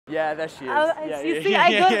Yeah, there she is. Oh, yeah, you yeah, see, yeah,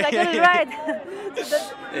 I got yeah, it right. So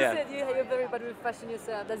you yeah. said you're very bad with fashion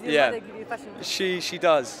yourself. Does your Yeah. mother give you fashion? She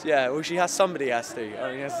does. Yeah. Well, she has somebody has to.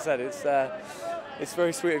 I mean, as I said, it's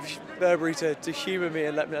very sweet of Burberry to humour me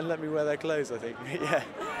and let me wear their clothes. I think. Yeah.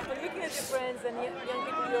 But looking at your friends and young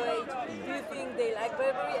people your age, do you think they like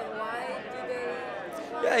Burberry and why do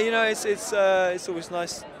they? Yeah. You know, it's always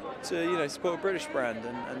nice to support a British brand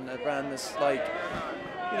and a brand that's like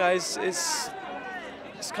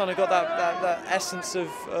it's kind of got that essence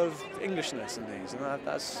of Englishness and things, and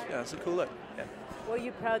that's a cool look. Yeah. Were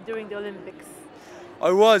you proud during the Olympics?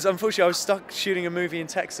 I was. Unfortunately, I was stuck shooting a movie in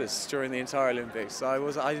Texas during the entire Olympics, so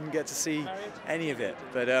I didn't get to see any of it.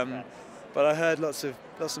 But I heard lots of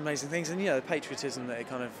amazing things, and the patriotism that it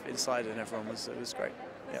kind of incited in everyone was great.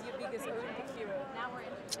 Yeah. Who's your biggest Olympic hero?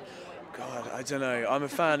 God, I don't know. I'm a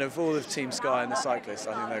fan of all of Team Sky and the cyclists.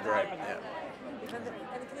 I think they're great. Yeah. And can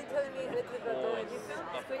you tell me a little bit about the new film,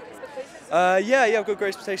 Great Expectations? Yeah, I've got Great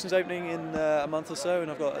Expectations opening in a month or so,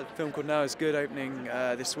 and I've got a film called Now Is Good opening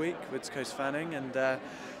this week with Dakota Fanning, and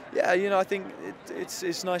yeah, I think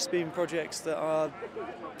it's nice to be in projects that are,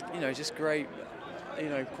 just great,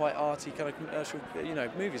 quite arty kind of commercial,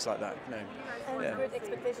 movies like that. And Yeah. Great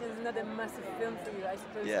Expectations is not a massive film for you, I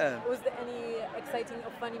suppose. Yeah. Was there any exciting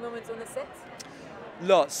or funny moments on the set?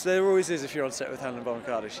 Lots. There always is if you're on set with Helen Bonham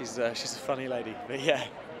Carter. She's a funny lady, but yeah.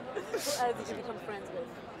 Who else did you become friends with?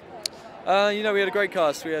 We had a great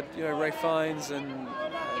cast. We had Ray Fiennes and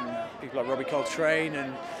people like Robbie Coltrane,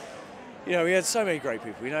 and we had so many great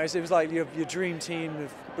people. It was like your dream team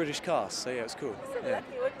of British cast. So yeah, it was cool. So Yeah.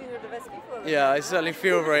 lucky working with the best people. Yeah, I certainly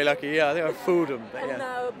feel very lucky. Yeah, I think I fooled them. But And yeah.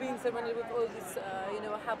 now being surrounded with all this,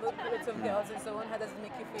 havoc, lots of girls and so on, how does it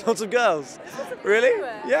make you feel? Lots of girls. Lots of Really?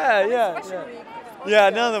 everywhere. Yeah, And it's yeah. Fashion Week, Yeah,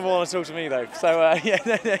 none of them want to talk to me though. So yeah,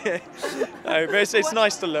 no, but it's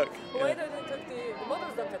nice to look. Why Yeah. don't they talk to you? The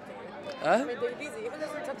models don't talk to you. Huh? I mean, they're busy. Who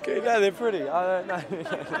doesn't talk to you? No, they're pretty. I don't know.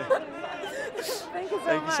 Thank you so much.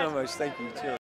 Thank you so much. Thank you. Cheers.